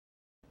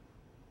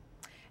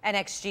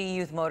NXG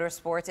Youth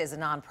Motorsports is a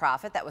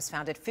nonprofit that was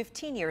founded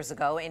 15 years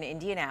ago in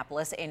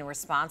Indianapolis in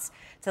response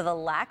to the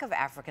lack of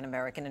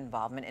African-American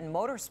involvement in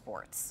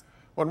motorsports.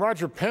 When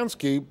Roger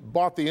Penske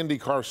bought the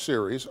IndyCar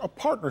series, a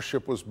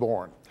partnership was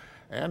born,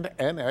 and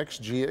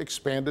NXG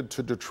expanded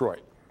to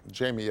Detroit.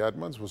 Jamie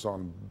Edmonds was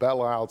on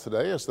Belle Isle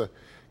today as the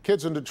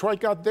kids in Detroit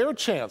got their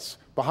chance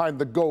behind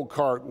the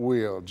go-kart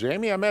wheel.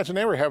 Jamie, I imagine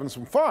they were having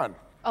some fun.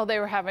 Oh, they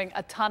were having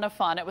a ton of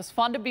fun. It was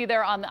fun to be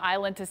there on the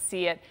island to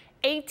see it.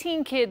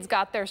 18 kids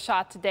got their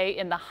shot today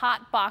in the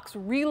hot box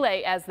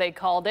relay, as they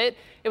called it.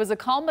 It was a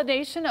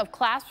culmination of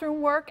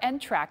classroom work and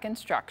track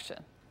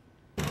instruction.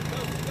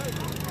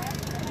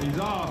 He's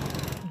off.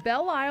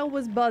 Belle Isle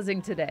was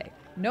buzzing today.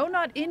 No,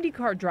 not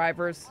IndyCar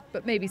drivers,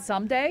 but maybe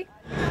someday.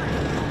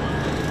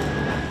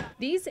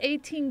 These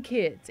 18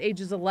 kids,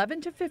 ages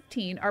 11 to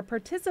 15, are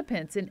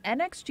participants in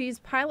NXG's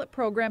pilot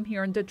program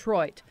here in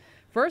Detroit.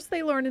 First,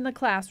 they learn in the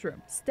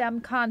classroom, STEM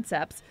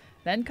concepts,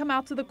 then come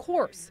out to the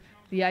course.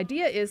 The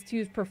idea is to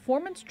use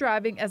performance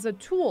driving as a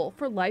tool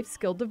for life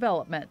skill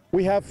development.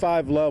 We have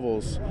 5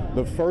 levels.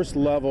 The first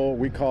level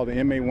we call the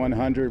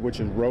MA100, which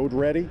is road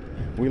ready.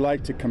 We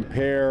like to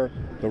compare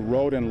the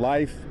road in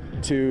life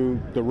to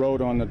the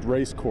road on the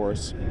race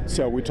course.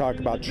 So we talk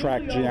about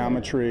track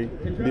geometry,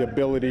 the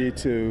ability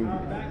to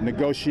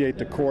negotiate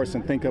the course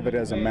and think of it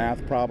as a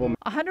math problem.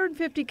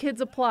 150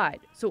 kids applied,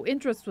 so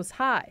interest was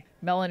high.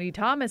 Melanie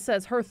Thomas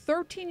says her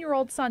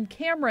 13-year-old son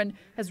Cameron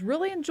has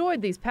really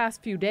enjoyed these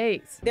past few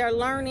days. They're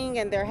learning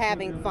and they're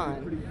having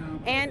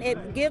fun, and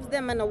it gives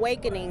them an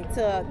awakening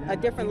to a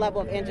different level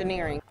of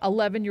engineering.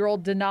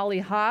 11-year-old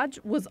Denali Hodge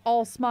was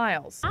all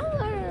smiles. I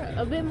learned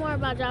a bit more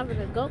about driving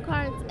the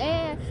go-karts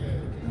and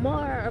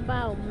more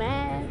about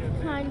math,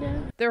 kind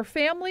of. Their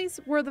families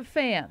were the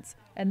fans,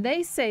 and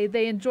they say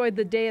they enjoyed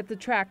the day at the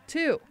track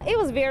too. It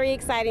was very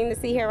exciting to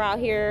see her out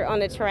here on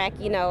the track,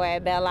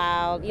 at Belle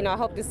Isle. I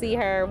hope to see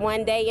her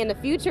one day in the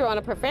future on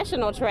a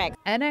professional track.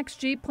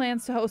 NXG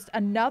plans to host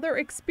another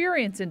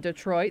experience in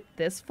Detroit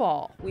this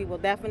fall. We will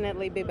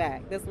definitely be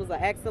back. This was an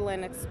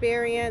excellent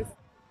experience.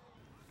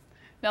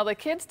 Now, the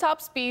kids'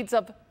 top speeds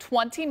of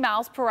 20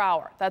 miles per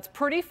hour. That's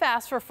pretty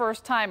fast for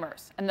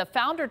first-timers. And the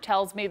founder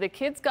tells me the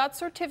kids got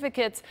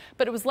certificates,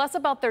 but it was less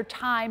about their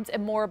times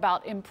and more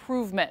about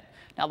improvement.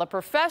 Now, the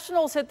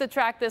professionals hit the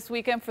track this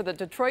weekend for the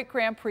Detroit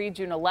Grand Prix,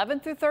 June 11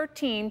 through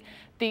 13.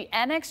 The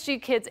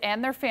NXG kids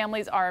and their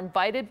families are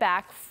invited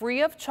back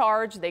free of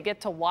charge. They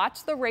get to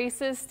watch the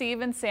races,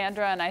 Steve and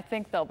Sandra, and I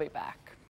think they'll be back.